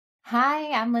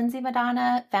Hi, I'm Lindsay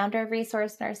Madonna, founder of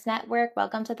Resource Nurse Network.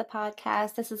 Welcome to the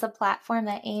podcast. This is a platform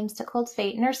that aims to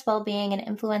cultivate nurse well-being and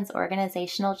influence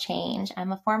organizational change.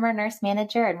 I'm a former nurse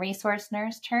manager and resource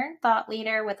nurse turned thought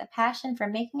leader with a passion for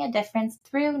making a difference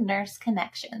through nurse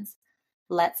connections.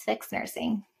 Let's fix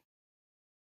nursing.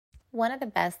 One of the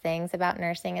best things about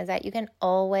nursing is that you can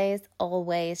always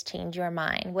change your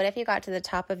mind. What if you got to the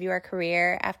top of your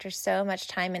career after so much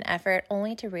time and effort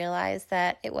only to realize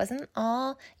that it wasn't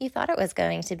all you thought it was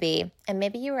going to be? And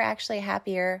maybe you were actually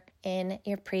happier in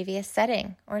your previous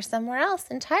setting or somewhere else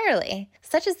entirely.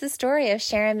 Such is the story of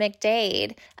Sharon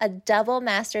McDade, a double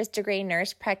master's degree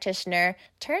nurse practitioner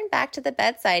turned back to the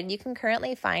bedside. You can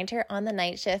currently find her on the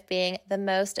night shift being the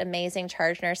most amazing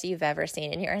charge nurse you've ever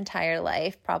seen in your entire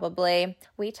life, probably.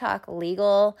 We talk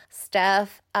legal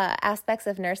stuff, aspects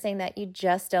of nursing that you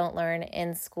just don't learn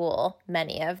in school,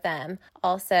 many of them.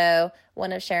 Also,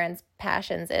 one of Sharon's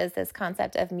passions is this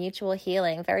concept of mutual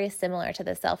healing, very similar to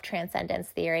the self-transcendence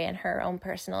theory and her own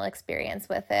personal experience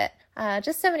with it.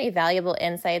 Just so many valuable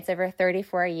insights over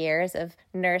 34 years of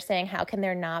nursing. How can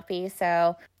there not be?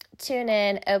 So tune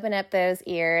in, open up those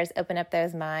ears, open up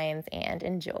those minds, and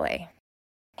enjoy.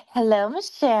 Hello,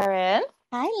 Miss Sharon.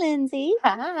 Hi, Lindsay.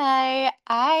 Hi,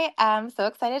 I am so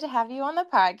excited to have you on the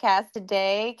podcast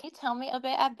today. Can you tell me a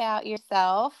bit about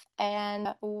yourself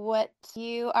and what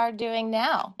you are doing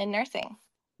now in nursing?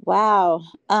 Wow.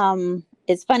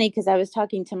 It's funny because I was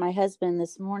talking to my husband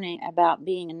this morning about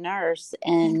being a nurse,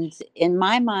 and in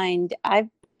my mind, I've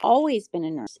always been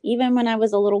a nurse. Even when I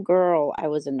was a little girl, I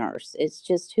was a nurse. It's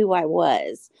just who I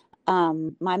was.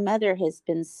 My mother has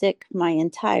been sick my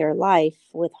entire life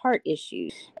with heart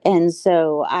issues. And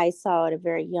so I saw at a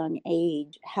very young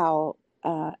age how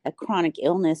a chronic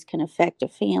illness can affect a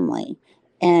family.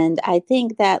 And I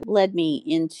think that led me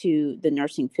into the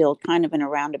nursing field kind of in a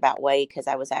roundabout way because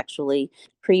I was actually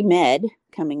pre-med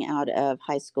coming out of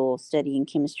high school studying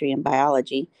chemistry and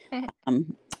biology.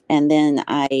 And then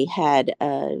I had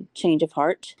a change of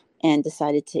heart and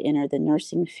decided to enter the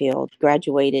nursing field.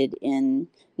 Graduated in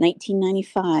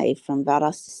 1995 from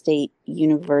Valdosta State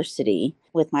University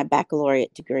with my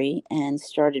baccalaureate degree and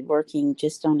started working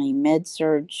just on a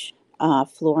med-surg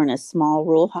floor in a small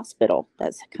rural hospital.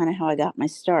 That's kind of how I got my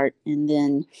start. And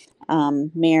then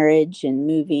marriage and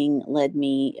moving led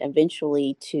me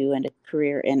eventually to a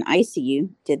career in ICU.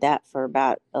 Did that for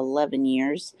about 11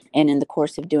 years. And in the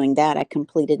course of doing that, I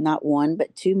completed not one,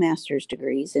 but two master's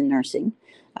degrees in nursing.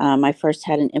 My first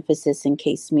had an emphasis in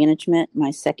case management.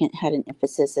 My second had an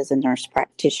emphasis as a nurse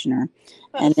practitioner.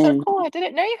 That's so cool. I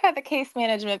didn't know you had the case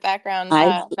management background,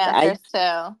 master's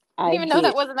too. I didn't even know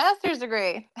that was a master's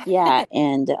degree. Yeah,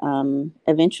 and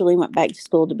eventually went back to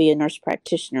school to be a nurse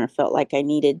practitioner. Felt like I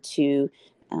needed to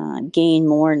gain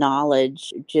more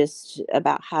knowledge just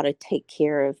about how to take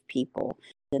care of people.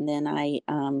 And then I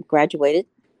graduated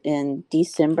in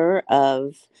December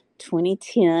of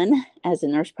 2010 as a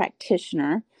nurse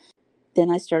practitioner. Then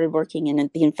I started working in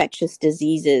the infectious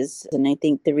diseases. And I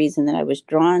think the reason that I was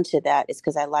drawn to that is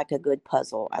because I like a good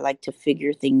puzzle. I like to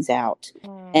figure things out.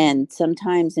 And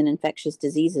sometimes in infectious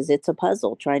diseases, it's a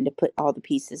puzzle trying to put all the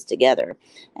pieces together.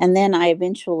 And then I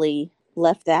eventually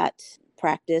left that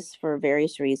practice for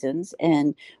various reasons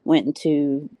and went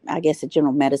into, I guess, a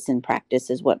general medicine practice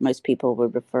is what most people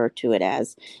would refer to it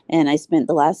as. And I spent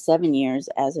the last 7 years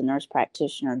as a nurse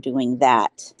practitioner doing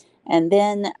that. And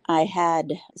then I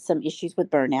had some issues with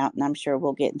burnout, and I'm sure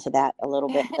we'll get into that a little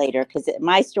bit later because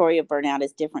my story of burnout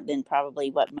is different than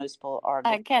probably what most people are.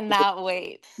 I cannot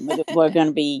wait. We're going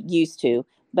to be used to.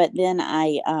 But then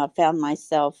I found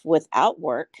myself without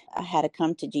work. I had a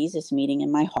come to Jesus meeting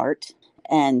in my heart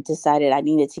and decided I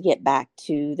needed to get back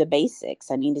to the basics.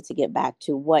 I needed to get back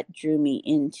to what drew me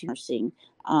into nursing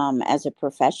as a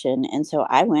profession. And so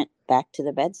I went back to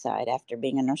the bedside after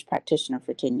being a nurse practitioner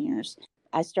for 10 years.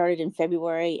 I started in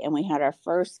February and we had our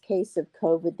first case of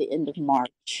COVID the end of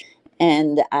March.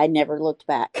 And I never looked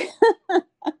back.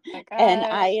 And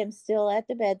I am still at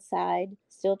the bedside,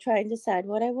 still trying to decide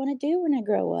what I want to do when I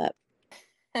grow up.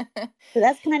 So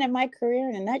that's kind of my career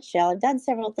in a nutshell. I've done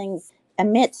several things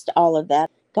amidst all of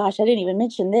that. Gosh, I didn't even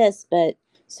mention this, but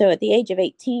so at the age of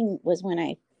 18 was when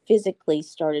I physically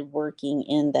started working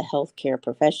in the healthcare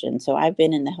profession. So I've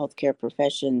been in the healthcare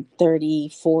profession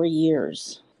 34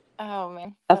 years. Oh,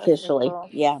 man. Officially. Cool.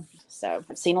 Yeah. So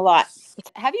I've seen a lot.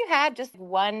 Have you had just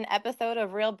one episode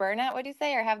of real burnout, would you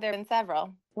say, or have there been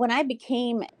several? When I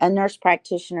became a nurse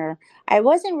practitioner, I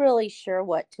wasn't really sure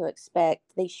what to expect.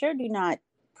 They sure do not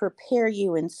prepare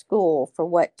you in school for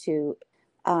what to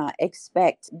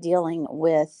expect dealing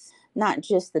with not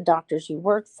just the doctors you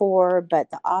work for,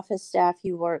 but the office staff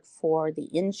you work for, the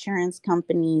insurance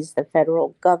companies, the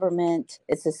federal government.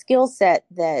 It's a skill set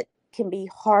that can be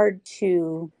hard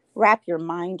to wrap your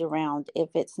mind around if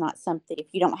it's not something, if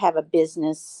you don't have a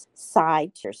business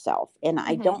side to yourself. And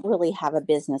I don't really have a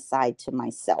business side to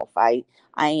myself. I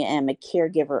am a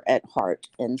caregiver at heart.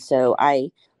 And so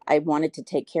I wanted to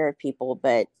take care of people,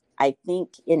 but I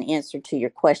think in answer to your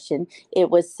question, it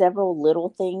was several little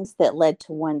things that led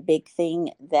to one big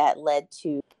thing that led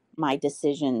to my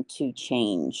decision to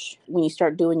change. When you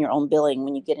start doing your own billing,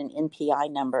 when you get an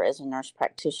NPI number as a nurse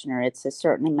practitioner, it's a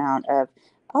certain amount of,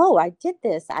 oh, I did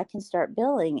this, I can start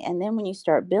billing. And then when you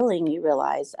start billing, you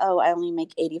realize, oh, I only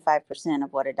make 85%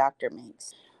 of what a doctor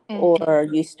makes. Or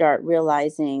you start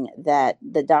realizing that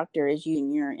the doctor is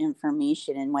using your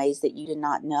information in ways that you did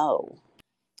not know.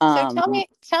 So tell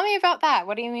me about that.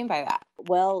 What do you mean by that?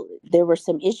 Well, there were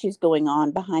some issues going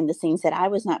on behind the scenes that I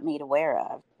was not made aware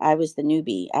of. I was the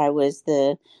newbie. I was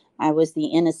the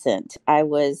innocent. I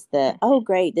was the, oh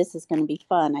great, this is going to be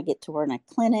fun. I get to work in a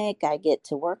clinic. I get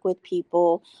to work with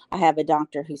people. I have a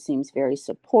doctor who seems very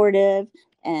supportive.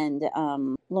 And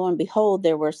lo and behold,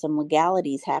 there were some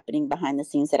legalities happening behind the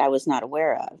scenes that I was not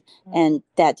aware of. And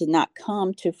that did not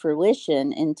come to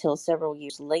fruition until several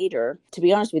years later. To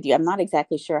be honest with you, I'm not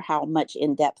exactly sure how much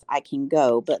in depth I can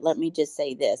go, but let me just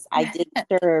say this. I did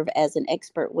serve as an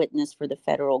expert witness for the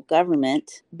federal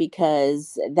government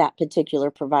because that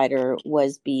particular provider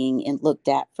was being looked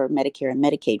at for Medicare and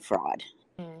Medicaid fraud.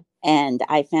 And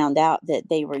I found out that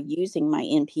they were using my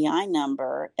NPI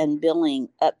number and billing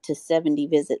up to 70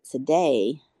 visits a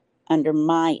day under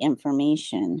my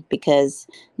information because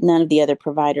none of the other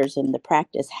providers in the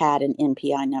practice had an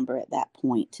NPI number at that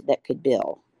point that could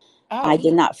bill. I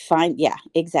did not find, yeah,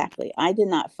 exactly. I did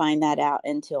not find that out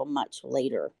until much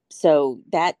later. So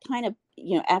that kind of,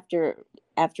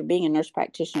 after being a nurse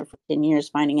practitioner for 10 years,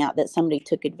 finding out that somebody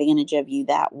took advantage of you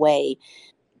that way,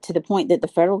 to the point that the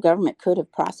federal government could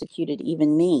have prosecuted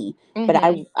even me. But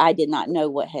I did not know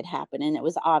what had happened. And it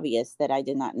was obvious that I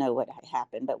did not know what had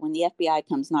happened. But when the FBI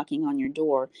comes knocking on your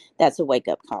door, that's a wake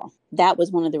up call. That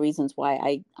was one of the reasons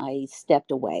why I stepped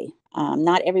away.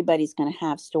 Not everybody's going to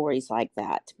have stories like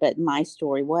that, but my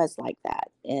story was like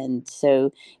that. And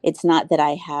so it's not that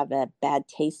I have a bad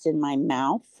taste in my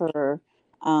mouth for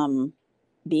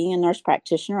being a nurse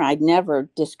practitioner. I'd never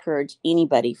discourage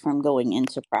anybody from going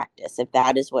into practice if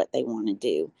that is what they want to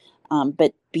do.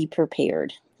 But be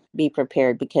prepared. Be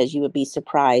prepared because you would be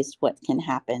surprised what can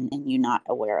happen and you're not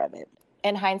aware of it.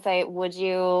 In hindsight, would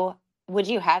you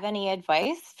have any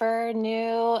advice for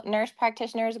new nurse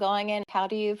practitioners going in? How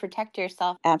do you protect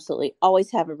yourself? Absolutely. Always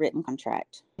have a written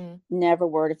contract. Never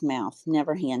word of mouth,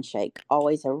 never handshake.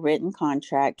 Always a written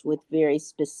contract with very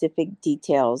specific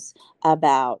details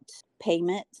about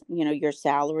payment, your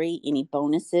salary, any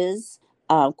bonuses,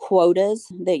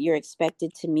 quotas that you're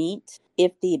expected to meet.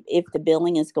 If the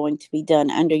billing is going to be done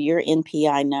under your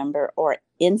NPI number or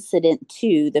incident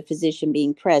to the physician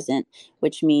being present,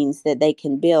 which means that they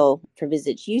can bill for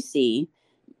visits you see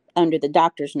under the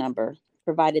doctor's number,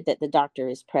 provided that the doctor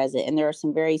is present. And there are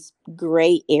some very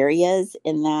gray areas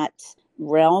in that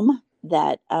realm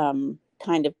that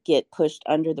kind of get pushed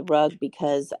under the rug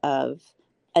because of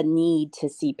a need to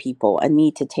see people, a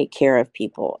need to take care of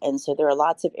people. And so there are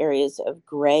lots of areas of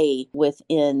gray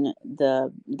within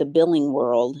the billing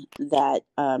world that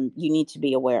you need to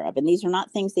be aware of. And these are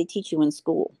not things they teach you in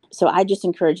school. So I just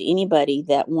encourage anybody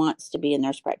that wants to be a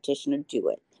nurse practitioner, do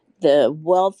it. The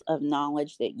wealth of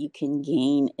knowledge that you can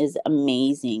gain is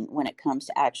amazing when it comes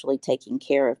to actually taking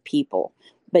care of people,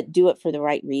 but do it for the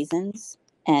right reasons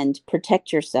and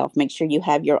protect yourself. Make sure you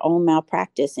have your own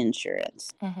malpractice insurance.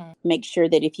 Make sure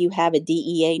that if you have a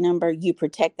DEA number, you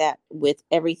protect that with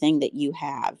everything that you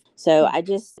have. So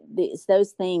it's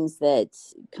those things that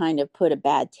kind of put a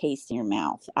bad taste in your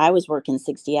mouth. I was working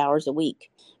 60 hours a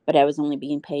week, but I was only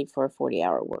being paid for a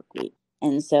 40-hour work week.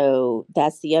 And so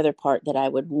that's the other part that I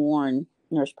would warn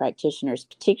nurse practitioners,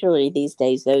 particularly these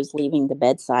days, those leaving the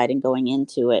bedside and going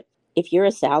into it. If you're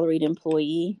a salaried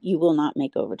employee, you will not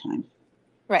make overtime.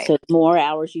 Right. So the more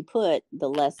hours you put, the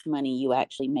less money you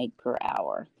actually make per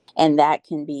hour. And that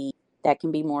can be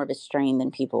more of a strain than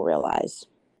people realize.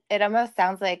 It almost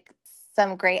sounds like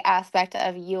some great aspect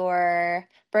of your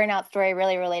burnout story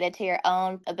really related to your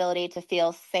own ability to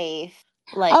feel safe.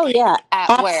 Oh yeah, at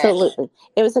absolutely. work.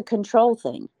 It was a control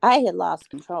thing. I had lost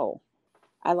control.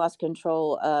 I lost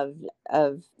control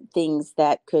of things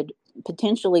that could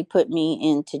potentially put me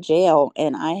into jail,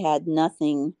 and I had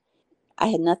nothing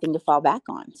to fall back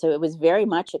on. So it was very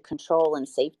much a control and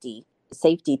safety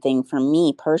thing for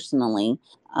me personally.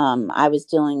 I was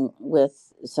dealing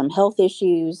with some health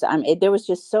issues. There was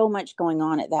just so much going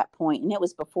on at that point, and it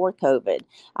was before COVID.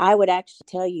 I would actually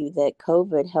tell you that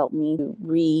COVID helped me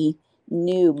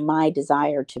renew my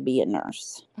desire to be a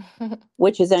nurse,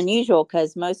 which is unusual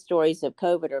because most stories of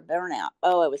COVID are burnout.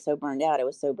 Oh, I was so burned out. I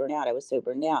was so burned out. I was so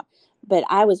burned out. But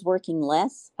I was working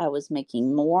less. I was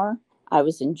making more. I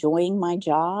was enjoying my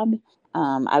job.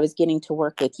 I was getting to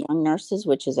work with young nurses,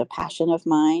 which is a passion of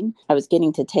mine. I was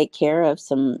getting to take care of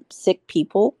some sick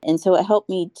people. And so it helped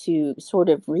me to sort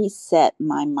of reset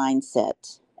my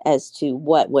mindset as to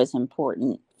what was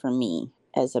important for me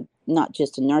as not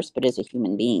just a nurse, but as a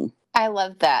human being. I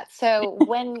love that. So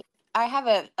when I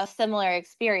have a similar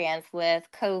experience with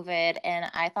COVID, and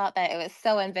I thought that it was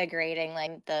so invigorating,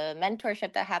 like the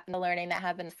mentorship that happened, the learning that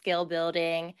happened, skill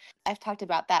building. I've talked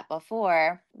about that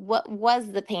before. What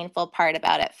was the painful part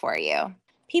about it for you?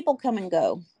 People come and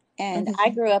go. And I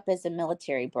grew up as a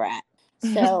military brat.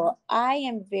 So I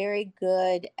am very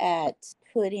good at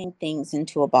putting things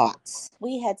into a box.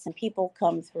 We had some people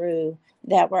come through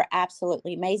that were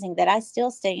absolutely amazing that I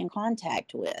still stay in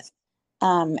contact with.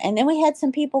 And then we had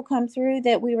some people come through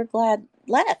that we were glad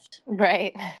left.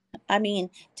 Right. I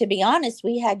mean, to be honest,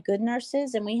 we had good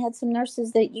nurses and we had some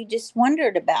nurses that you just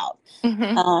wondered about.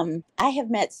 I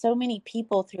have met so many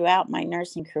people throughout my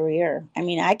nursing career. I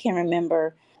mean, I can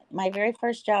remember my very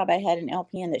first job, I had an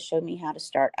LPN that showed me how to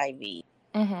start IV.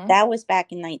 That was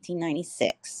back in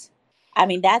 1996. I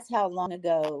mean, that's how long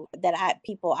ago that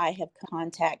people I have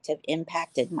contacted have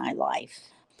impacted my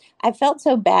life. I felt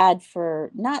so bad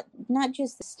for not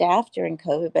just the staff during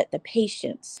COVID, but the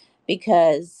patients,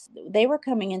 because they were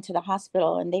coming into the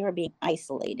hospital and they were being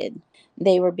isolated.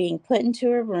 They were being put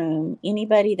into a room.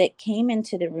 Anybody that came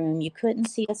into the room, you couldn't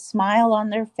see a smile on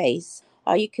their face.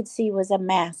 All you could see was a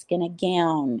mask and a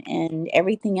gown and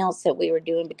everything else that we were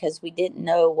doing, because we didn't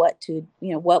know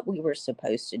what we were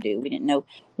supposed to do. We didn't know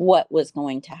what was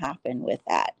going to happen with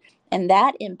that. And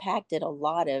that impacted a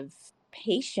lot of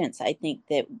patients, I think,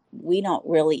 that we don't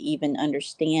really even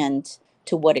understand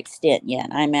to what extent yet.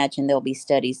 I imagine there'll be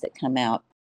studies that come out.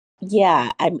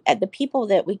 Yeah, the people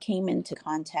that we came into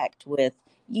contact with,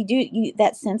 you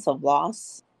that sense of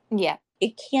loss. Yeah.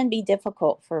 It can be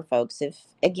difficult for folks if,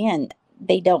 again,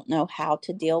 they don't know how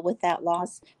to deal with that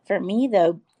loss. For me,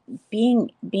 though, being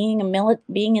in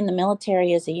the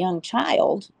military as a young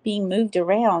child, being moved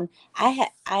around, I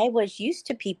was used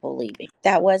to people leaving.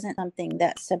 That wasn't something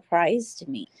that surprised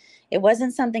me. It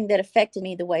wasn't something that affected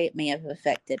me the way it may have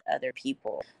affected other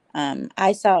people.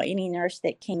 I saw any nurse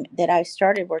that I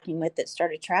started working with that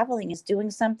started traveling is doing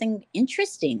something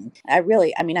interesting. I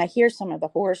hear some of the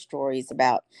horror stories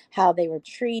about how they were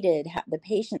treated, how, the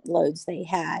patient loads they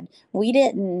had. We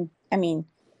didn't, I mean,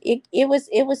 it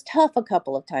was tough a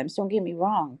couple of times, don't get me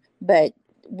wrong, but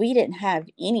we didn't have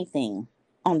anything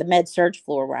on the med surge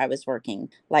floor where I was working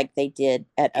like they did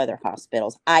at other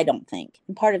hospitals, I don't think.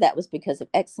 And part of that was because of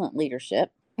excellent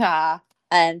leadership.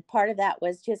 And part of that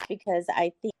was just because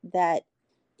I think that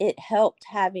it helped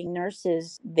having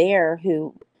nurses there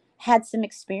who had some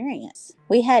experience.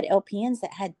 We had LPNs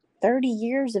that had 30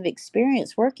 years of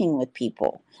experience working with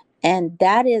people. And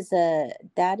that is an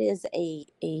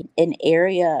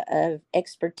area of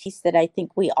expertise that I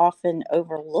think we often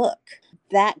overlook.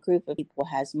 That group of people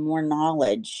has more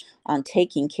knowledge on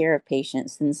taking care of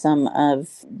patients than some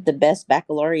of the best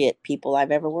baccalaureate people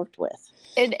I've ever worked with.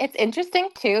 It's interesting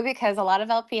too, because a lot of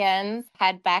LPNs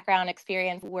had background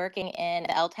experience working in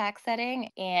the LTAC setting,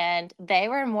 and they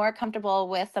were more comfortable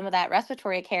with some of that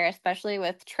respiratory care, especially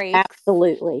with trachs.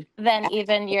 Absolutely. Than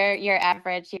even your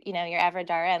average, your average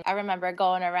RN. I remember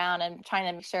going around and trying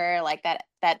to make sure like that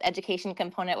education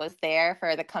component was there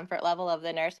for the comfort level of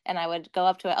the nurse. And I would go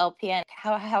up to an LPN.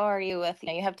 How are you with,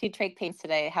 you have 2 trach pains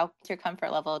today. How's your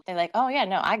comfort level? They're like, oh yeah,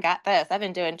 no, I got this. I've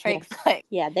been doing trachs.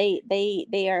 Yeah, they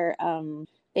are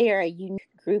a unique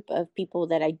group of people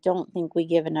that I don't think we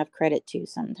give enough credit to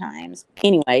sometimes.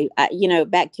 Anyway,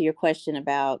 back to your question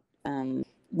about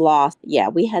loss. Yeah,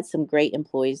 we had some great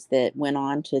employees that went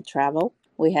on to travel.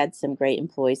 We had some great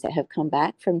employees that have come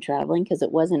back from traveling because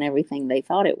it wasn't everything they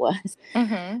thought it was.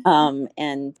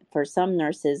 And for some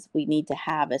nurses, we need to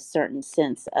have a certain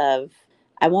sense of,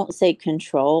 I won't say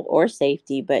control or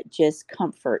safety, but just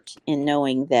comfort in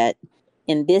knowing that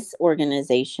in this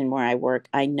organization where I work,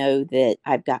 I know that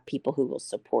I've got people who will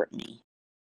support me.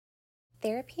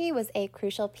 Therapy was a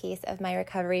crucial piece of my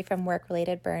recovery from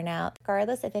work-related burnout.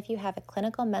 Regardless of if you have a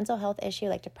clinical mental health issue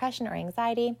like depression or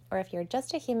anxiety, or if you're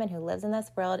just a human who lives in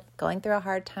this world going through a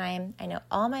hard time, I know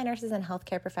all my nurses and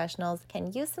healthcare professionals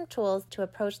can use some tools to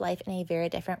approach life in a very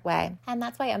different way. And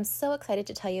that's why I'm so excited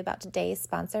to tell you about today's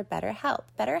sponsor, BetterHelp.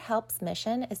 BetterHelp's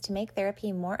mission is to make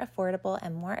therapy more affordable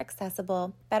and more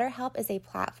accessible. BetterHelp is a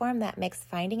platform that makes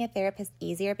finding a therapist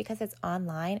easier because it's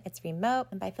online, it's remote,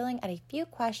 and by filling out a few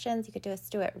questions, you could do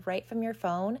it right from your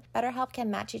phone. BetterHelp can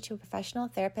match you to a professional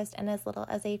therapist in as little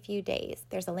as a few days.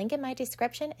 There's a link in my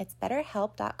description. It's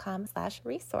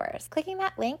betterhelp.com/resource. Clicking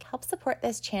that link helps support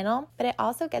this channel, but it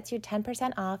also gets you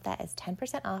 10% off. That is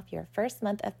 10% off your first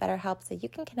month of BetterHelp so you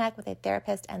can connect with a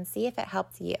therapist and see if it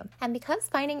helps you. And because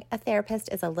finding a therapist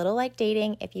is a little like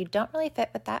dating, if you don't really fit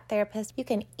with that therapist, you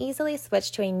can easily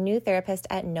switch to a new therapist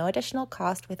at no additional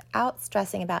cost without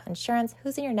stressing about insurance,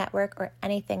 who's in your network, or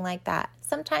anything like that.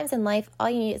 Sometimes in life, all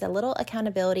you need is a little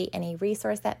accountability and a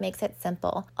resource that makes it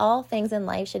simple. All things in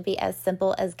life should be as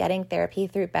simple as getting therapy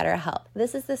through BetterHelp.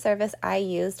 This is the service I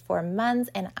used for months,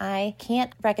 and I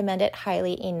can't recommend it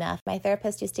highly enough. My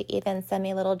therapist used to even send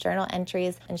me little journal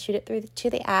entries and shoot it through to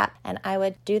the app, and I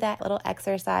would do that little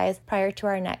exercise prior to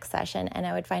our next session, and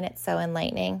I would find it so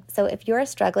enlightening. So if you're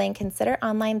struggling, consider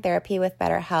online therapy with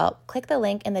BetterHelp. Click the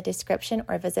link in the description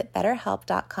or visit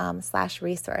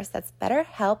betterhelp.com/resource. That's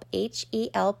BetterHelp,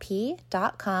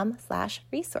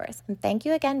 HELP.com/resource. And thank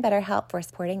you again, BetterHelp, for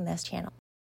supporting this channel.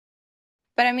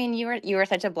 But I mean, you were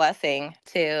such a blessing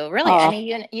to really any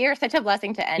unit. You're such a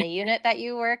blessing to any unit that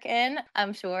you work in.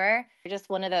 I'm sure you're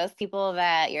just one of those people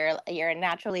that you're a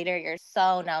natural leader. You're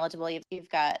so knowledgeable.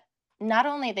 You've got not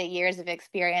only the years of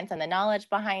experience and the knowledge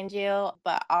behind you,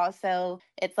 but also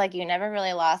it's like you never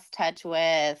really lost touch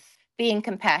with being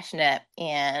compassionate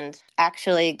and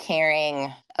actually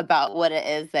caring about what it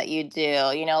is that you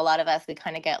do. You know, a lot of us, we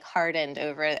kind of get hardened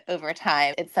over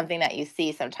time. It's something that you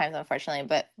see sometimes, unfortunately.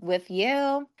 But with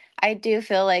you, I do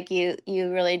feel like you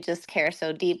really just care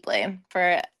so deeply.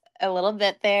 For a little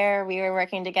bit there, we were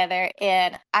working together,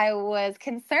 and I was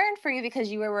concerned for you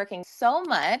because you were working so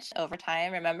much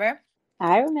overtime, remember?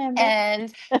 I remember.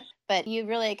 And but you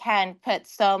really can put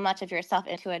so much of yourself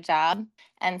into a job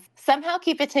and somehow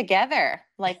keep it together,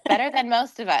 like better than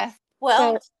most of us.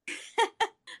 Well,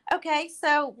 okay,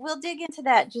 so we'll dig into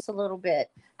that just a little bit.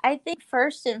 I think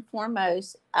first and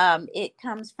foremost, it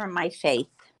comes from my faith.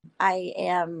 I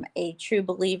am a true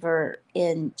believer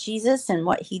in Jesus and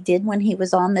what he did when he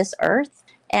was on this earth.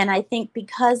 And I think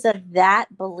because of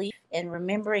that belief and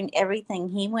remembering everything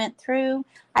he went through,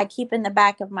 I keep in the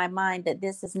back of my mind that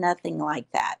this is nothing like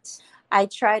that. I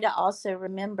try to also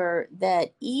remember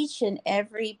that each and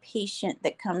every patient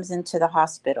that comes into the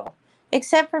hospital,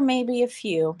 except for maybe a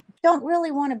few, don't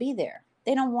really want to be there.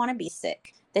 They don't want to be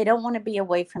sick. They don't want to be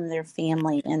away from their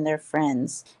family and their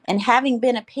friends. And having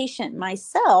been a patient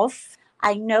myself,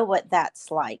 I know what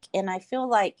that's like. And I feel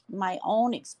like my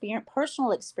own experience,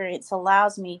 personal experience,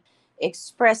 allows me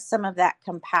express some of that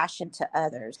compassion to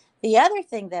others. The other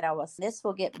thing that this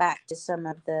will get back to some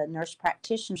of the nurse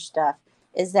practitioner stuff,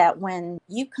 is that when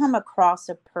you come across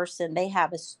a person, they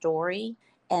have a story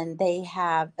and they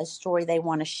have a story they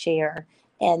want to share,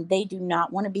 and they do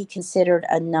not want to be considered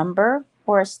a number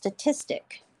or a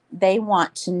statistic. They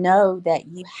want to know that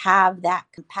you have that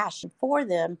compassion for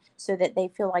them so that they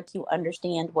feel like you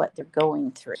understand what they're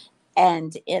going through.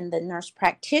 And in the nurse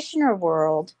practitioner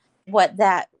world, what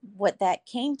that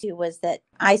came to was that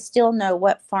I still know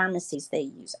what pharmacies they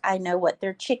use. I know what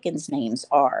their chickens' names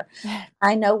are.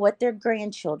 I know what their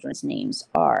grandchildren's names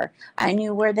are. I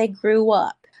knew where they grew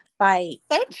up.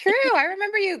 So true. I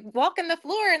remember you walking the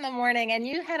floor in the morning and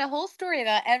you had a whole story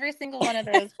about every single one of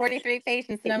those 43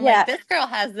 patients. And I'm like, this girl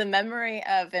has the memory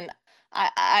of, and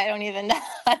I don't even know.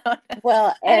 I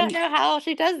don't know how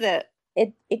she does it.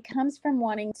 It comes from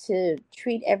wanting to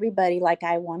treat everybody like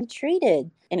I want to be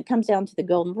treated. And it comes down to the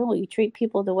golden rule. You treat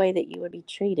people the way that you would be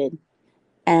treated.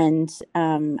 And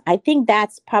I think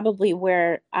that's probably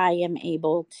where I am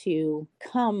able to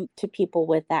come to people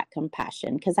with that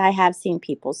compassion, because I have seen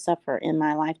people suffer in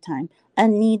my lifetime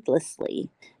needlessly.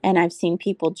 And I've seen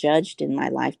people judged in my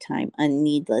lifetime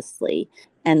needlessly.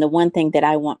 And the one thing that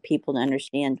I want people to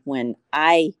understand when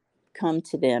I come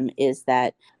to them is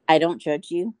that I don't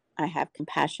judge you. I have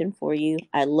compassion for you.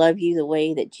 I love you the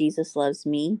way that Jesus loves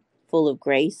me, full of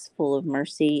grace, full of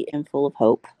mercy, and full of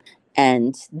hope.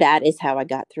 And that is how I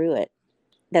got through it.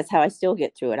 That's how I still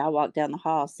get through it. I walk down the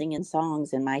hall singing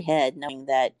songs in my head, knowing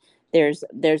that there's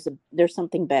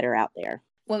something better out there.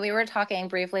 When we were talking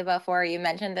briefly before, you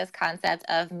mentioned this concept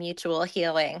of mutual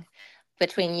healing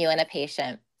between you and a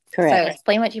patient. Correct. So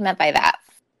explain what you meant by that.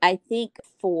 I think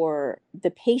for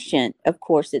the patient, of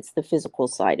course, it's the physical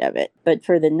side of it. But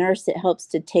for the nurse, it helps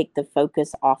to take the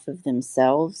focus off of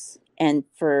themselves. And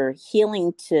for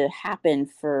healing to happen,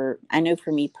 I know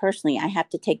for me personally, I have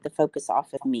to take the focus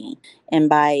off of me. And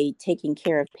by taking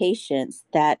care of patients,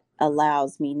 that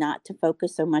allows me not to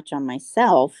focus so much on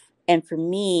myself. And for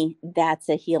me, that's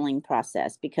a healing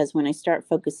process, because when I start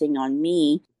focusing on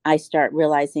me, I start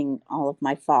realizing all of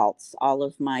my faults, all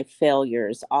of my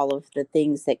failures, all of the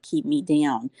things that keep me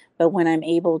down. But when I'm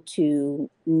able to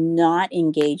not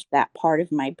engage that part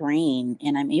of my brain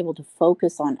and I'm able to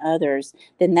focus on others,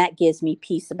 then that gives me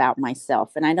peace about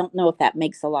myself. And I don't know if that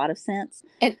makes a lot of sense,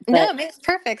 No, but it makes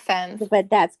perfect sense.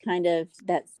 that's kind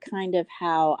of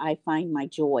how I find my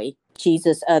joy.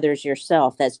 Jesus, others,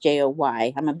 yourself. That's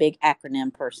JOY. I'm a big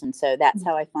acronym person. So that's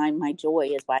how I find my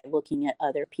joy, is by looking at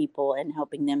other people and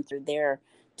helping them through their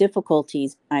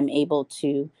difficulties. I'm able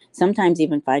to sometimes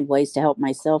even find ways to help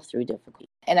myself through difficulty.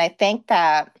 And I think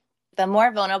that the more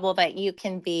vulnerable that you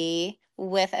can be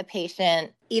with a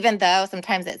patient, even though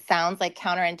sometimes it sounds like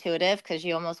counterintuitive because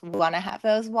you almost want to have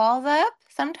those walls up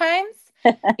sometimes.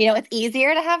 It's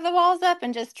easier to have the walls up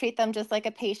and just treat them just like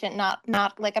a patient, not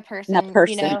like a Not person,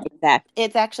 person, exactly.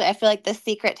 It's actually, I feel like the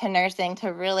secret to nursing to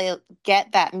really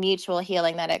get that mutual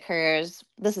healing that occurs.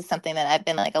 This is something that I've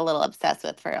been like a little obsessed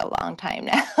with for a long time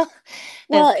now. This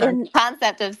Well, and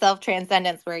concept of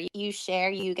self-transcendence where you share,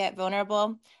 you get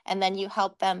vulnerable, and then you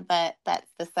help them. But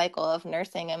that's the cycle of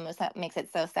nursing, and what makes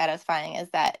it so satisfying is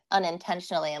that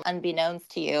unintentionally and unbeknownst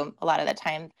to you, a lot of the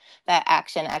time, that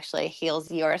action actually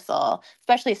heals your soul,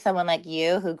 especially someone like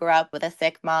you who grew up with a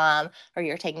sick mom, or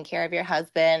you're taking care of your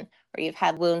husband, or you've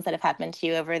had wounds that have happened to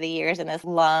you over the years in this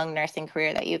long nursing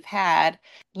career that you've had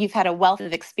a wealth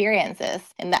of experiences.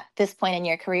 And at this point in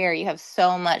your career, you have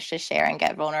so much to share and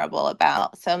get vulnerable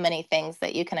about, so many things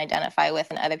that you can identify with,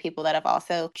 and other people that have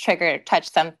also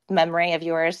touched some memory of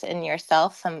yours in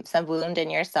yourself, some wound in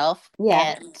yourself.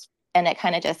 yeah, And it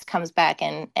kind of just comes back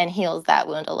and heals that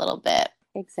wound a little bit.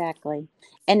 exactly.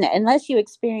 And unless you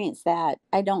experience that,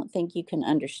 I don't think you can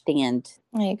understand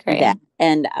I agree. that.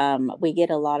 And we get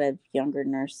a lot of younger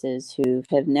nurses who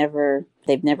they've never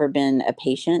been a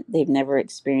patient. They've never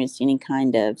experienced any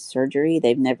kind of surgery.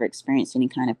 They've never experienced any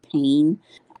kind of pain.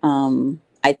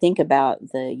 I think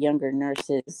about the younger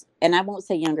nurses, and I won't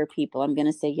say younger people. I'm going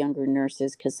to say younger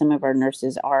nurses, because some of our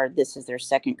nurses this is their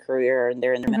second career and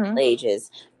they're in their middle ages.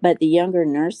 But the younger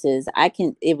nurses,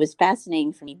 it was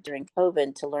fascinating for me during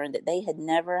COVID to learn that they had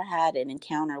never had an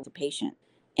encounter with a patient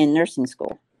in nursing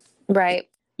school. Right.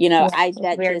 That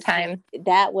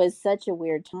was such a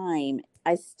weird time.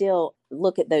 I still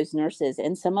look at those nurses,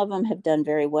 and some of them have done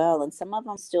very well, and some of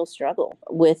them still struggle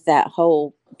with that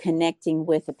whole connecting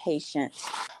with a patient.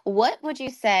 What would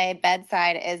you say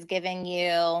Bedside is giving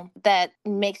you that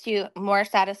makes you more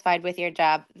satisfied with your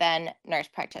job than nurse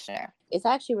practitioner? It's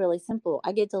actually really simple.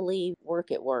 I get to leave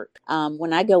work at work.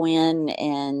 When I go in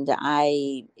and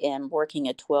I am working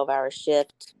a 12-hour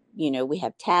shift, we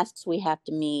have tasks we have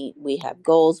to meet, we have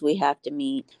goals we have to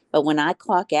meet. But when I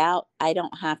clock out, I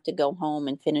don't have to go home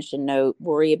and finish a note,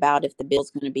 worry about if the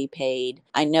bill's going to be paid.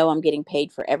 I know I'm getting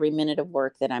paid for every minute of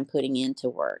work that I'm putting into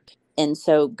work. And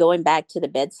so going back to the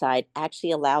bedside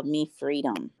actually allowed me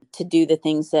freedom to do the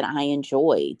things that I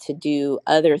enjoy, to do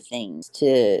other things,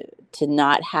 to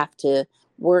not have to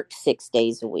work 6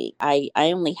 days a week. I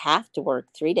only have to work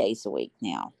 3 days a week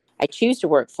now. I choose to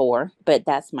work 4, but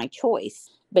that's my choice.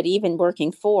 But even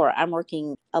working 4, I'm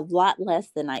working a lot less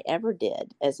than I ever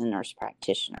did as a nurse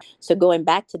practitioner. So going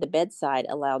back to the bedside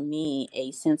allowed me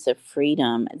a sense of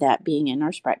freedom that being a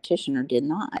nurse practitioner did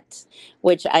not.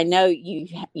 Which I know you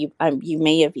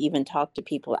may have even talked to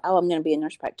people. Oh, I'm going to be a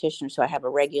nurse practitioner, so I have a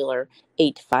regular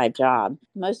 8 to 5 job.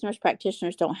 Most nurse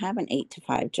practitioners don't have an 8 to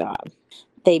 5 job.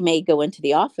 They may go into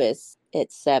the office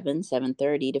at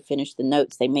 7:30 to finish the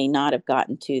notes they may not have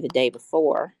gotten to the day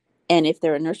before. And if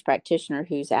they're a nurse practitioner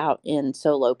who's out in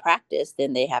solo practice,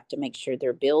 then they have to make sure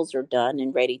their bills are done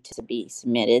and ready to be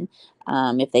submitted.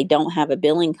 If they don't have a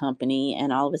billing company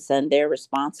and all of a sudden they're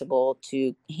responsible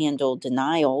to handle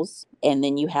denials, and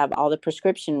then you have all the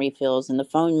prescription refills and the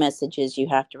phone messages you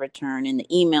have to return and the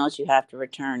emails you have to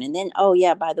return. And then, oh,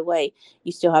 yeah, by the way,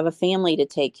 you still have a family to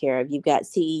take care of. You've got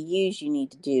CEUs you need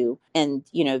to do. And,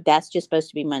 that's just supposed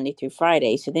to be Monday through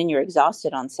Friday. So then you're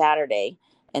exhausted on Saturday.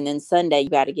 And then Sunday, you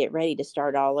got to get ready to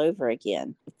start all over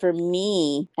again. For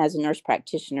me, as a nurse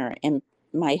practitioner, and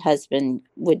my husband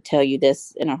would tell you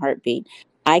this in a heartbeat,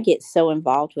 I get so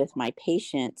involved with my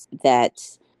patients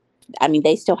that,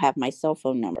 they still have my cell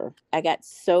phone number. I got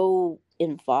so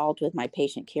involved with my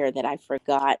patient care that I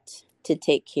forgot to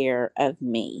take care of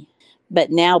me. But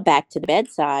now back to the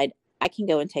bedside, I can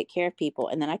go and take care of people,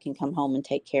 and then I can come home and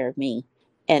take care of me.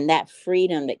 And that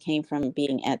freedom that came from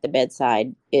being at the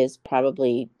bedside is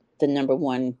probably the number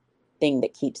one thing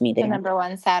that keeps me The there. number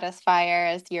one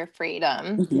satisfier is your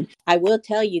freedom. Mm-hmm. I will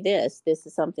tell you this is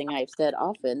something I've said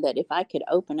often, that if I could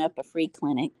open up a free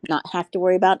clinic, not have to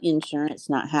worry about insurance,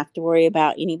 not have to worry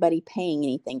about anybody paying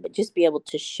anything, but just be able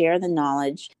to share the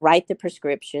knowledge, write the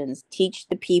prescriptions, teach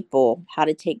the people how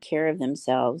to take care of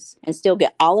themselves, and still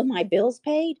get all of my bills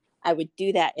paid, I would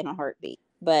do that in a heartbeat.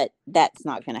 But that's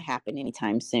not going to happen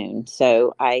anytime soon.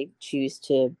 So I choose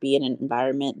to be in an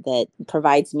environment that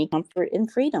provides me comfort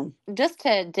and freedom. Just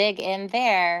to dig in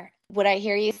there, what I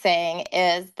hear you saying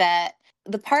is that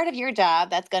the part of your job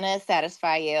that's going to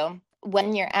satisfy you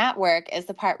when you're at work is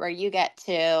the part where you get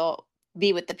to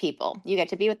be with the people. You get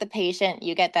to be with the patient.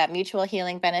 You get that mutual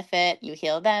healing benefit. You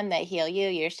heal them, they heal you.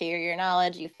 You share your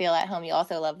knowledge. You feel at home. You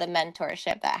also love the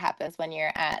mentorship that happens when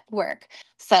you're at work.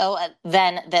 So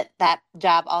then that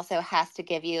job also has to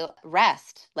give you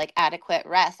rest, like adequate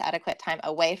rest, adequate time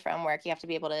away from work. You have to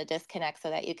be able to disconnect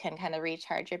so that you can kind of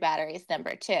recharge your batteries.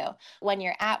 Number two, when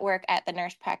you're at work at the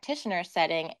nurse practitioner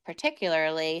setting,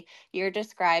 particularly, you're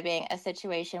describing a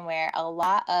situation where a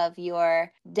lot of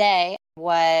your day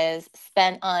was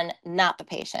spent on not the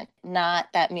patient, not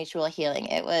that mutual healing.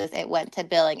 It went to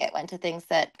billing, it went to things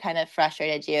that kind of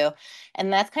frustrated you.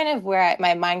 And that's kind of where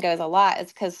my mind goes a lot,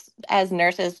 is because as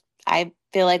nurses, I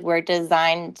feel like we're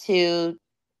designed to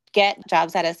get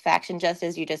job satisfaction just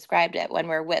as you described it when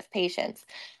we're with patients.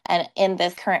 And in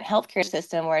this current healthcare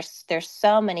system where there's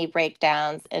so many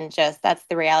breakdowns, and just that's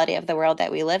the reality of the world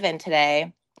that we live in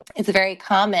today, it's very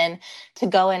common to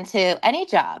go into any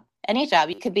job. Any job.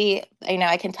 You could be,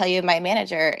 I can tell you my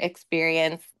manager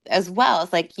experience as well.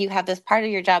 It's like you have this part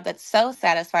of your job that's so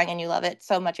satisfying and you love it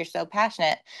so much, you're so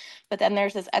passionate. But then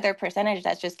there's this other percentage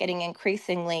that's just getting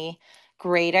increasingly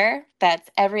greater. That's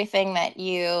everything that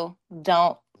you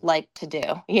don't like to do.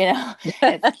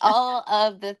 It's all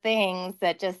of the things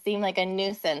that just seem like a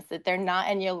nuisance, that they're not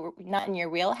in your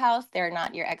wheelhouse, they're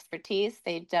not your expertise,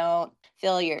 they don't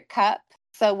fill your cup.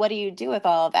 So what do you do with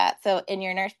all of that? So in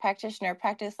your nurse practitioner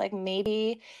practice, like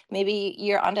maybe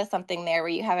you're onto something there where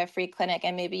you have a free clinic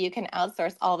and maybe you can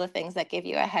outsource all the things that give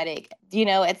you a headache.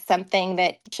 It's something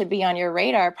that should be on your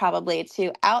radar probably,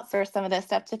 to outsource some of this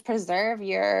stuff to preserve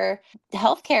your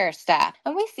healthcare staff.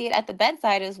 And we see it at the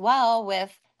bedside as well,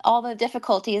 with all the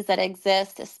difficulties that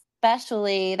exist,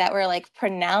 especially that were like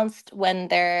pronounced when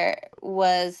there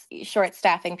was short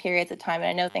staffing periods of time. And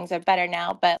I know things are better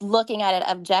now, but looking at it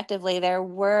objectively, there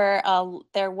was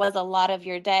a lot of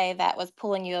your day that was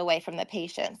pulling you away from the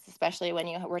patients, especially when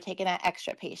you were taking that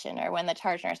extra patient, or when the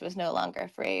charge nurse was no longer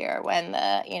free, or when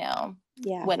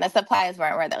when the supplies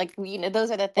weren't worth it. Like, those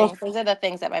are the things. Those are the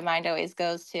things that my mind always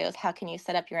goes to, is how can you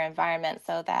set up your environment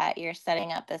so that you're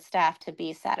setting up the staff to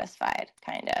be satisfied,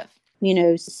 kind of.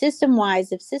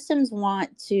 System-wise, if systems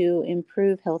want to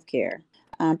improve healthcare,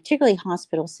 particularly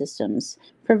hospital systems,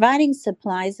 providing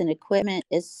supplies and equipment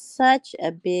is such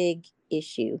a big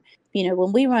issue.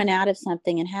 When we run out of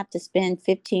something and have to spend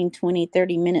 15, 20,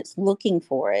 30 minutes looking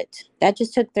for it, that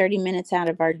just took 30 minutes out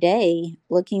of our day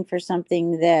looking for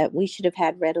something that we should have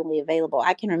had readily available.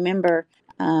 I can remember,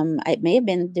 it may have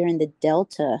been during the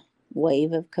Delta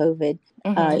wave of COVID.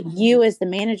 You as the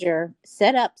manager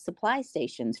set up supply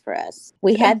stations for us.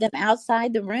 We had them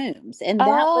outside the rooms, and that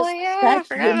was such,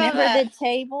 remember the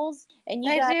tables, and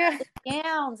you got the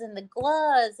gowns and the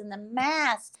gloves and the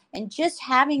masks, and just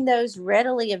having those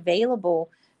readily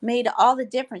available made all the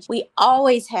difference. We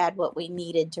always had what we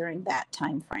needed during that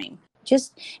time frame.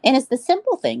 And it's the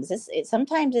simple things.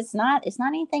 Sometimes it's not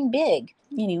anything big.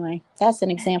 Anyway, that's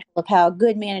an example of how a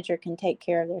good manager can take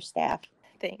care of their staff.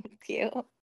 Thank you.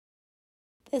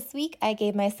 This week, I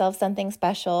gave myself something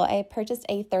special. I purchased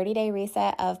a 30-day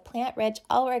reset of plant-rich,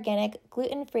 all-organic,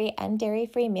 gluten-free, and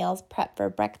dairy-free meals prepped for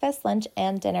breakfast, lunch,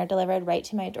 and dinner, delivered right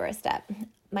to my doorstep.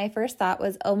 My first thought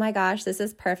was, oh my gosh, this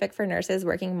is perfect for nurses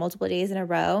working multiple days in a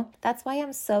row. That's why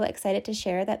I'm so excited to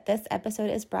share that this episode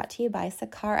is brought to you by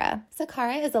Sakara.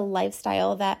 Sakara is a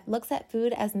lifestyle that looks at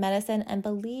food as medicine and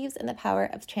believes in the power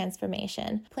of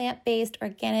transformation. Plant-based,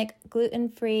 organic,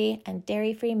 gluten-free, and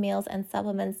dairy-free meals and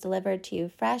supplements delivered to you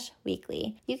fresh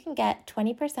weekly. You can get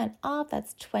 20% off,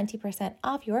 that's 20%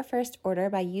 off your first order,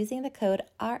 by using the code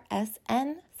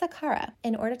RSN Sakara.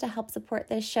 In order to help support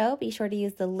this show, be sure to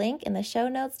use the link in the show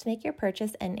notes to make your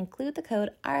purchase and include the code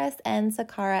RSN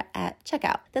Sakara at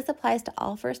checkout. This applies to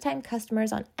all first-time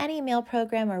customers on any meal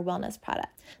program or wellness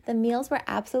product. The meals were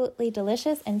absolutely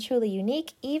delicious and truly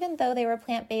unique. Even though they were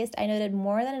plant-based, I noted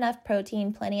more than enough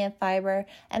protein, plenty of fiber,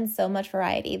 and so much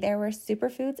variety. There were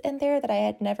superfoods in there that I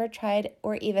had never tried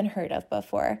or even heard of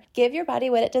before. Give your body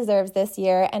what it deserves this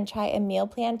year and try a meal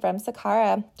plan from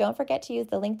Sakara. Don't forget to use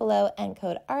the link below and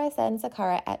code RSN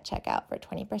Sakara at checkout for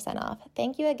 20% off.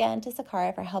 Thank you again to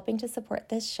Sakara for helping to support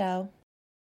this show.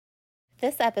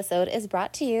 This episode is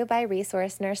brought to you by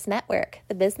Resource Nurse Network,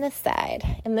 the business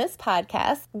side. In this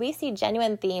podcast, we see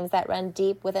genuine themes that run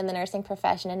deep within the nursing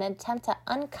profession in an attempt to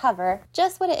uncover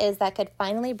just what it is that could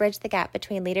finally bridge the gap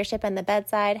between leadership and the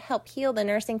bedside, help heal the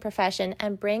nursing profession,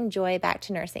 and bring joy back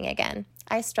to nursing again.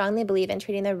 I strongly believe in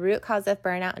treating the root cause of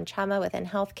burnout and trauma within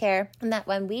healthcare, and that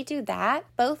when we do that,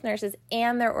 both nurses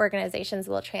and their organizations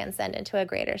will transcend into a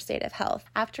greater state of health.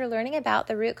 After learning about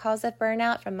the root cause of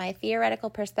burnout from my theoretical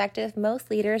perspective, most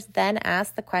leaders then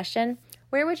ask the question,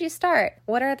 where would you start?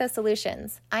 What are the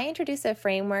solutions? I introduce a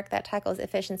framework that tackles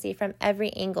efficiency from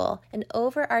every angle, an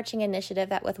overarching initiative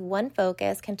that with one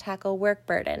focus can tackle work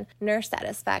burden, nurse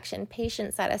satisfaction,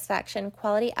 patient satisfaction,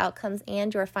 quality outcomes,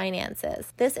 and your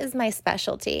finances. This is my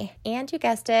specialty. And you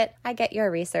guessed it, I get your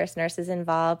resource nurses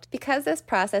involved. Because this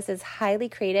process is highly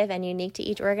creative and unique to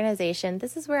each organization,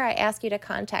 this is where I ask you to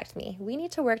contact me. We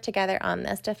need to work together on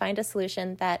this to find a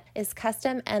solution that is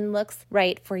custom and looks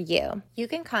right for you. You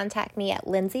can contact me at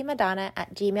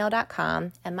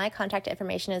lindsaymadonna@gmail.com, and my contact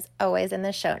information is always in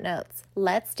the show notes.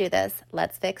 Let's do this.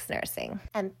 Let's fix nursing.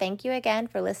 And thank you again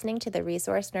for listening to the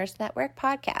Resource Nurse Network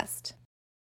podcast.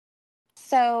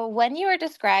 So when you were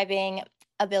describing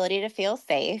ability to feel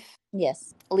safe,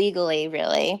 Yes. legally,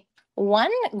 really, one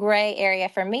gray area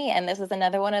for me, and this is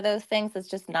another one of those things that's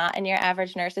just not in your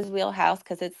average nurse's wheelhouse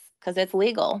because it's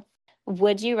legal.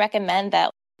 Would you recommend that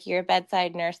your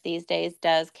bedside nurse these days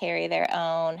does carry their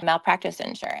own malpractice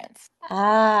insurance?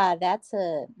 That's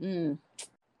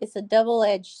it's a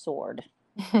double-edged sword.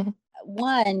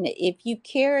 One, if you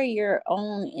carry your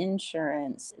own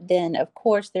insurance, then of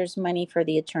course there's money for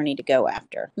the attorney to go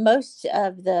after. Most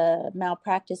of the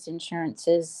malpractice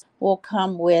insurances will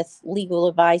come with legal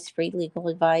advice, free legal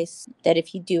advice, that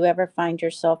if you do ever find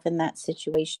yourself in that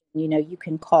situation, you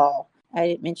can call. I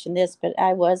didn't mention this, but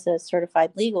I was a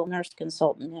certified legal nurse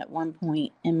consultant at one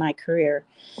point in my career.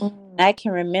 I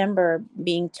can remember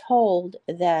being told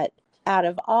that out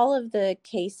of all of the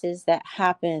cases that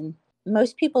happen,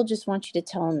 most people just want you to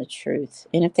tell them the truth.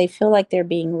 And if they feel like they're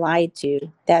being lied to,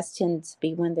 that tends to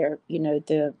be when they're,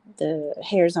 the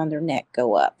hairs on their neck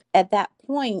go up. At that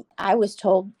point, I was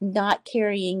told not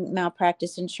carrying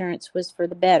malpractice insurance was for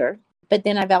the better. But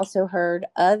then I've also heard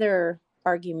other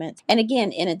arguments. And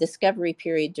again, in a discovery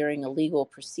period during a legal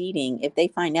proceeding, if they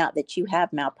find out that you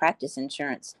have malpractice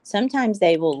insurance, sometimes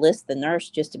they will list the nurse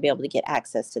just to be able to get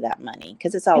access to that money,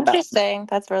 because it's all Interesting.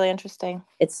 That's really interesting.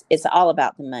 It's all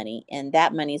about the money, and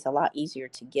that money is a lot easier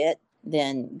to get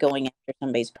than going after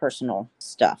somebody's personal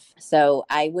stuff. So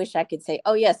I wish I could say,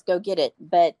 oh yes, go get it,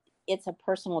 but it's a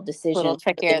personal decision. A little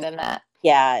trickier than that.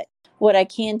 Yeah. What I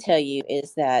can tell you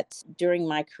is that during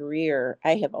my career,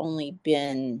 I have only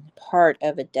been part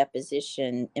of a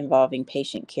deposition involving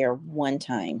patient care one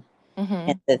time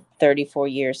in the 34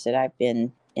 years that I've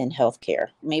been in healthcare.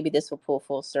 Maybe this will pull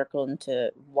full circle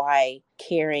into why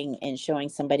caring and showing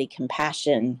somebody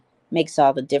compassion makes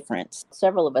all the difference.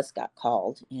 Several of us got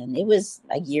called, and it was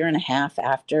a year and a half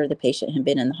after the patient had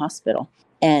been in the hospital.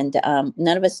 And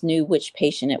none of us knew which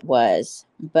patient it was.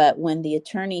 But when the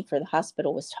attorney for the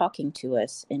hospital was talking to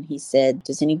us and he said,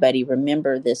 does anybody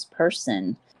remember this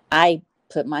person? I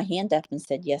put my hand up and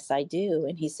said, yes, I do.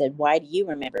 And he said, why do you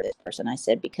remember this person? I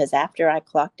said, because after I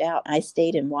clocked out, I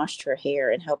stayed and washed her hair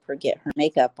and helped her get her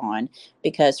makeup on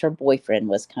because her boyfriend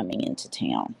was coming into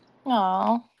town.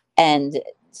 Aww. And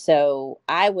so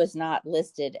I was not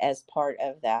listed as part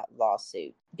of that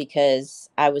lawsuit because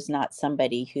I was not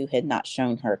somebody who had not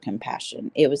shown her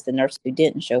compassion. It was the nurse who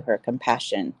didn't show her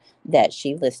compassion that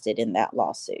she listed in that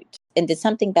lawsuit. And did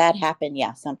something bad happen?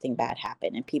 Yeah, something bad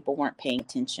happened and people weren't paying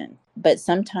attention. But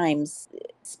sometimes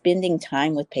spending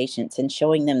time with patients and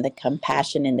showing them the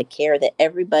compassion and the care that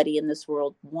everybody in this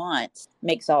world wants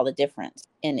makes all the difference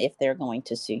in if they're going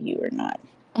to sue you or not.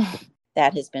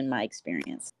 That has been my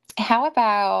experience. How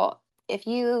about if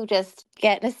you just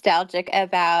get nostalgic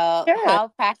about how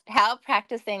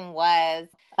practicing was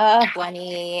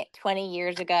 20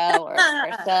 years ago or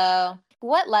so?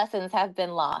 What lessons have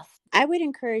been lost? I would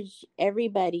encourage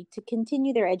everybody to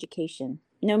continue their education,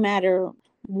 no matter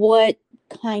what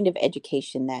kind of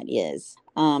education that is.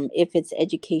 If it's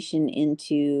education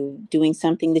into doing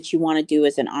something that you want to do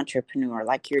as an entrepreneur,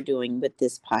 like you're doing with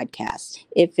this podcast,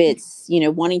 if it's,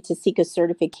 wanting to seek a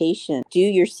certification, do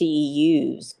your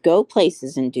CEUs, go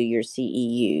places and do your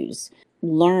CEUs.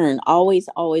 Learn, always,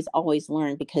 always, always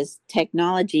learn, because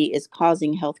technology is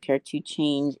causing healthcare to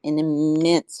change in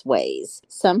immense ways,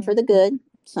 some for the good,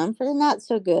 some for the not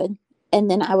so good. And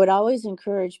then I would always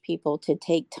encourage people to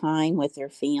take time with their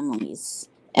families,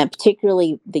 and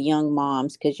particularly the young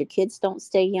moms, because your kids don't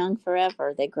stay young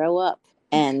forever. They grow up.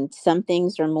 And some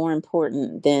things are more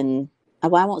important than,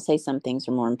 well, I won't say some things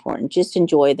are more important. Just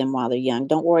enjoy them while they're young.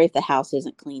 Don't worry if the house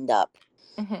isn't cleaned up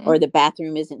or the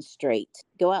bathroom isn't straight.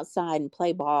 Go outside and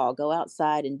play ball. Go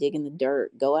outside and dig in the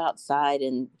dirt. Go outside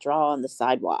and draw on the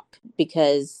sidewalk,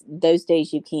 because those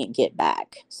days you can't get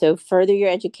back. So further your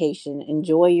education,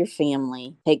 enjoy your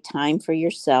family, take time for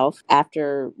yourself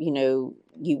after,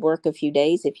 you work a few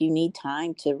days. If you need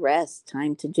time to rest,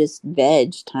 time to just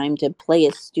veg, time to play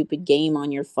a stupid game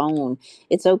on your phone,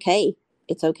 it's okay.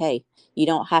 It's okay. You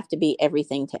don't have to be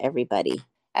everything to everybody.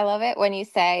 I love it when you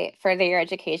say further your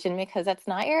education, because it's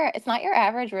not your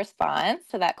average response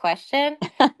to that question.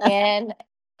 And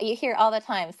you hear all the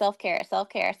time, self-care,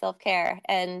 self-care, self-care.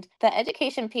 And the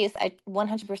education piece, I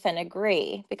 100%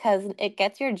 agree, because it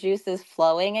gets your juices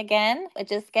flowing again. It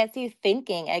just gets you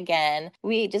thinking again.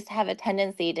 We just have a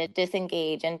tendency to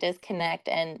disengage and disconnect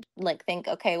and think,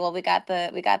 okay, well, we got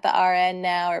the RN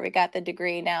now, or we got the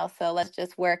degree now, so let's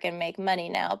just work and make money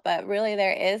now. But really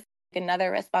there is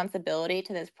another responsibility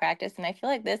to this practice, and I feel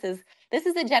like this is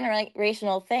a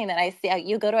generational thing that I see.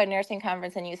 You go to a nursing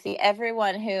conference and you see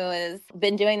everyone who has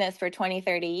been doing this for 20,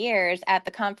 30 years at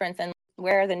the conference, and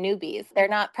where are the newbies? They're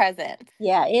not present.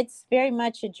 Yeah, it's very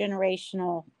much a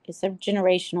generational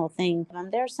thing.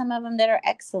 There are some of them that are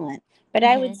excellent, but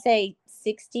I would say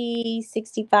 60,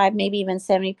 65, maybe even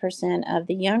 70% of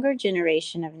the younger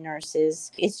generation of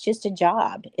nurses, it's just a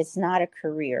job. It's not a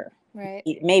career. Right.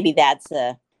 Maybe that's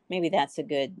a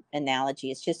good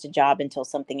analogy. It's just a job until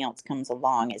something else comes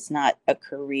along. It's not a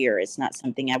career. It's not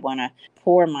something I want to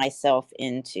pour myself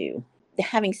into.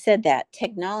 Having said that,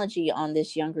 technology on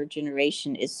this younger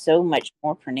generation is so much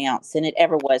more pronounced than it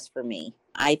ever was for me.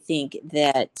 I think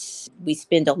that we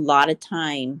spend a lot of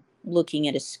time looking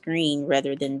at a screen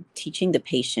rather than teaching the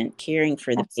patient, caring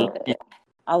for the patient.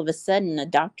 All of a sudden, a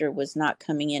doctor was not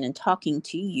coming in and talking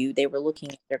to you. They were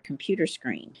looking at their computer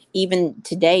screen. Even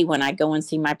today, when I go and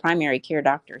see my primary care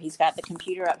doctor, he's got the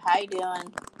computer up. How you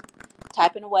doing?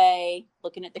 Typing away,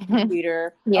 looking at the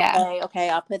computer. Yeah. Okay,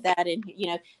 I'll put that in,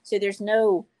 so there's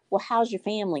no, well, how's your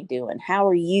family doing? How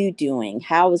are you doing?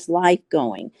 How is life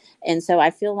going? And so I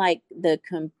feel like the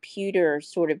computer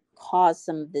sort of caused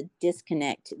some of the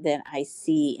disconnect that I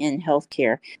see in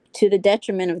healthcare, to the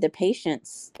detriment of the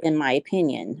patients, in my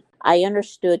opinion. I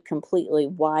understood completely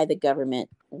why the government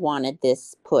wanted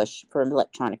this push for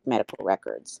electronic medical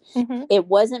records. It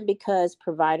wasn't because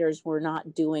providers were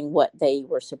not doing what they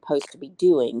were supposed to be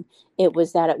doing. It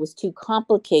was that it was too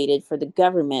complicated for the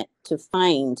government to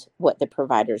find what the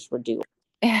providers were doing.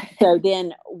 So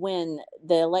then when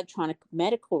the electronic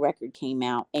medical record came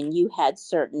out and you had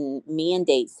certain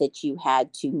mandates that you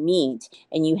had to meet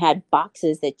and you had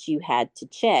boxes that you had to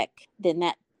check, then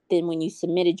when you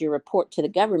submitted your report to the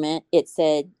government, it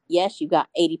said, yes, you got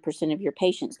 80% of your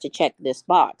patients to check this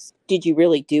box. Did you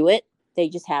really do it? They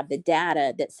just have the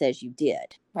data that says you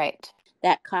did. Right.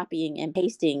 That copying and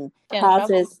pasting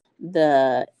causes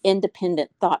the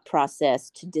independent thought process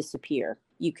to disappear.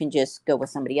 You can just go with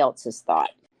somebody else's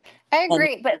thought. I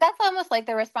agree, but that's almost like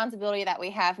the responsibility that we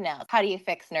have now. How do you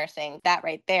fix nursing? That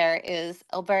right there is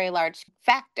a very large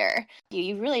factor.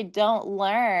 You really don't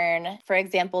learn, for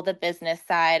example, the business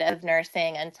side of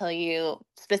nursing until you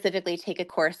specifically take a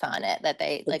course on it. That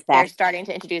they're starting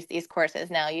to introduce these courses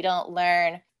now. You don't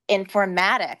learn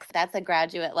informatics. That's a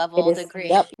graduate level degree.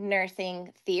 Yep.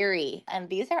 Nursing theory. And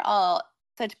these are all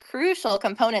such crucial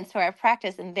components to our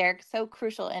practice, and they're so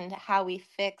crucial in how we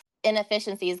fix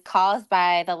inefficiencies caused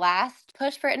by the last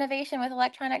push for innovation with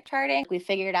electronic charting. We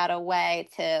figured out a way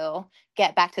to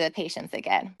get back to the patients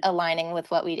again, aligning with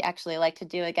what we actually like to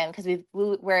do again, because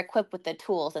we're equipped with the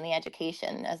tools and the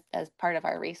education as part of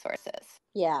our resources.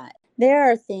 Yeah.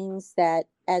 There are things that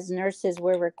as nurses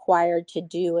we're required to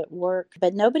do at work,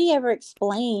 but nobody ever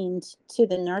explained to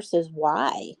the nurses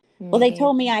why. Well, they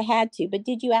told me I had to, but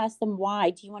did you ask them why?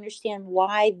 Do you understand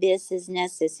why this is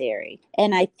necessary?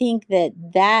 And I think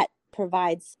that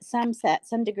provides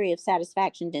some degree of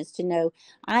satisfaction, just to know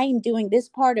I'm doing this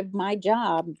part of my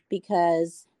job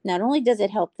because not only does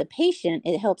it help the patient,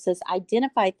 it helps us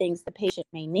identify things the patient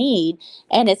may need,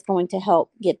 and it's going to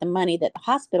help get the money that the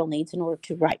hospital needs in order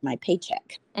to write my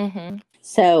paycheck. Mm-hmm.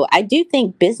 So I do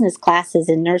think business classes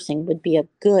in nursing would be a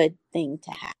good thing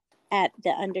to have at the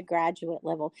undergraduate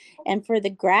level. And for the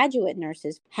graduate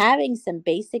nurses, having some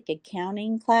basic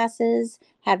accounting classes,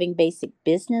 having basic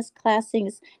business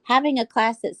classes, having a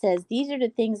class that says, these are the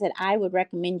things that I would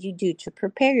recommend you do to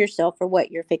prepare yourself for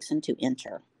what you're fixing to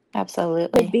enter,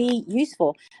 Absolutely. would be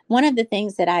useful. One of the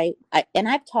things that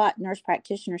I've taught nurse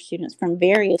practitioner students from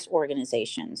various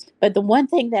organizations, but the one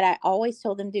thing that I always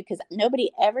told them to do, because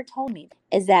nobody ever told me,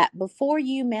 is that before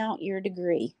you mount your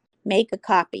degree, make a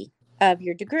copy of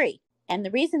your degree. And the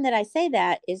reason that I say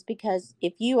that is because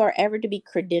if you are ever to be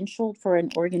credentialed for an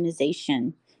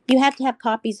organization, you have to have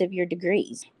copies of your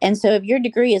degrees. And so if your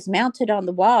degree is mounted on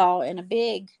the wall in a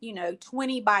big,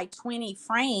 20 by 20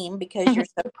 frame because you're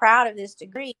so proud of this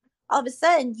degree, all of a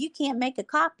sudden you can't make a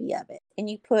copy of it. And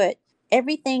you put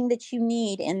everything that you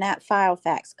need in that file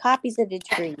fax, copies of your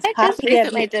degrees, I just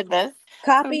recently did this.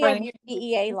 copy of your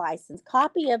DEA license,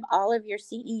 copy of all of your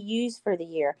CEUs for the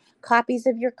year, copies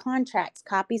of your contracts,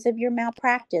 copies of your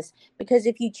malpractice. Because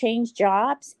if you change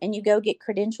jobs and you go get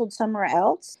credentialed somewhere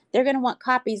else, they're going to want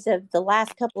copies of the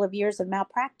last couple of years of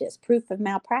malpractice, proof of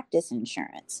malpractice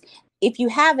insurance. If you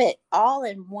have it all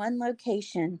in one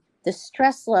location, the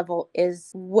stress level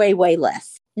is way, way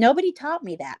less. Nobody taught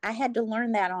me that. I had to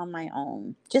learn that on my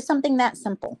own. Just something that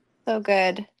simple. So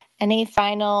good. Any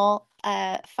final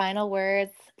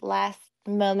words, last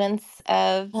moments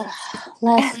of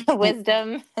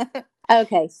wisdom?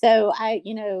 Okay, so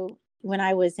when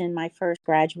I was in my first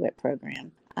graduate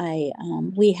program,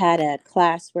 we had a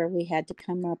class where we had to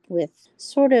come up with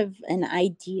sort of an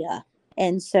idea,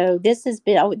 and so this has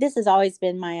always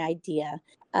been my idea.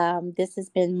 This has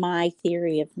been my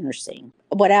theory of nursing.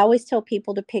 What I always tell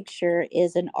people to picture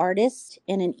is an artist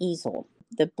and an easel.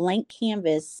 The blank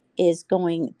canvas is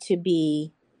going to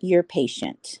be your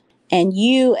patient, and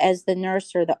you as the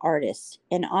nurse are the artist.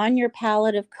 And on your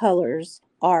palette of colors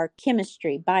are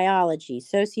chemistry, biology,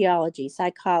 sociology,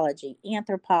 psychology,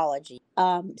 anthropology,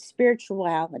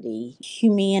 spirituality,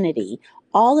 humanity,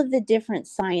 all of the different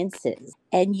sciences.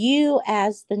 And you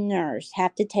as the nurse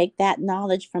have to take that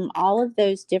knowledge from all of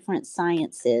those different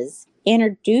sciences,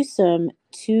 introduce them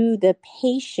to the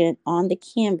patient on the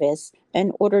canvas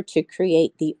in order to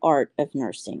create the art of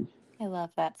nursing. I love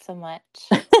that so much.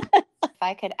 If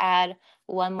I could add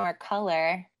one more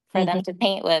color for them to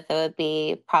paint with, it would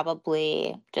be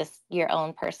probably just your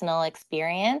own personal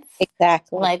experience.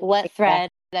 Exactly. Like what thread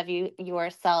of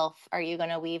yourself are you going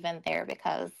to weave in there?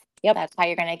 Because that's how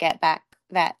you're going to get back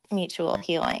that mutual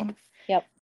healing. Yep.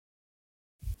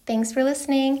 Thanks for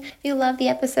listening. If you love the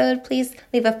episode, please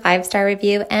leave a 5-star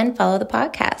review and follow the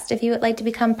podcast. If you would like to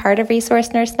become part of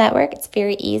Resource Nurse Network, it's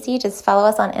very easy. Just follow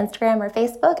us on Instagram or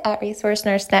Facebook at Resource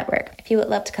Nurse Network. If you would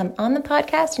love to come on the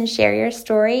podcast and share your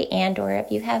story, and or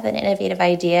if you have an innovative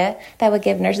idea that would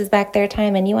give nurses back their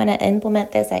time and you want to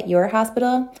implement this at your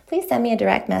hospital, please send me a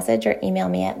direct message or email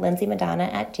me at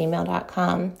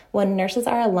lindsaymadonna@gmail.com. When nurses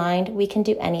are aligned, we can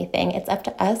do anything. It's up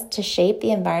to us to shape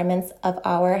the environments of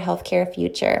our healthcare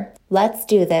future. Let's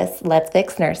do this. Let's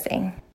fix nursing.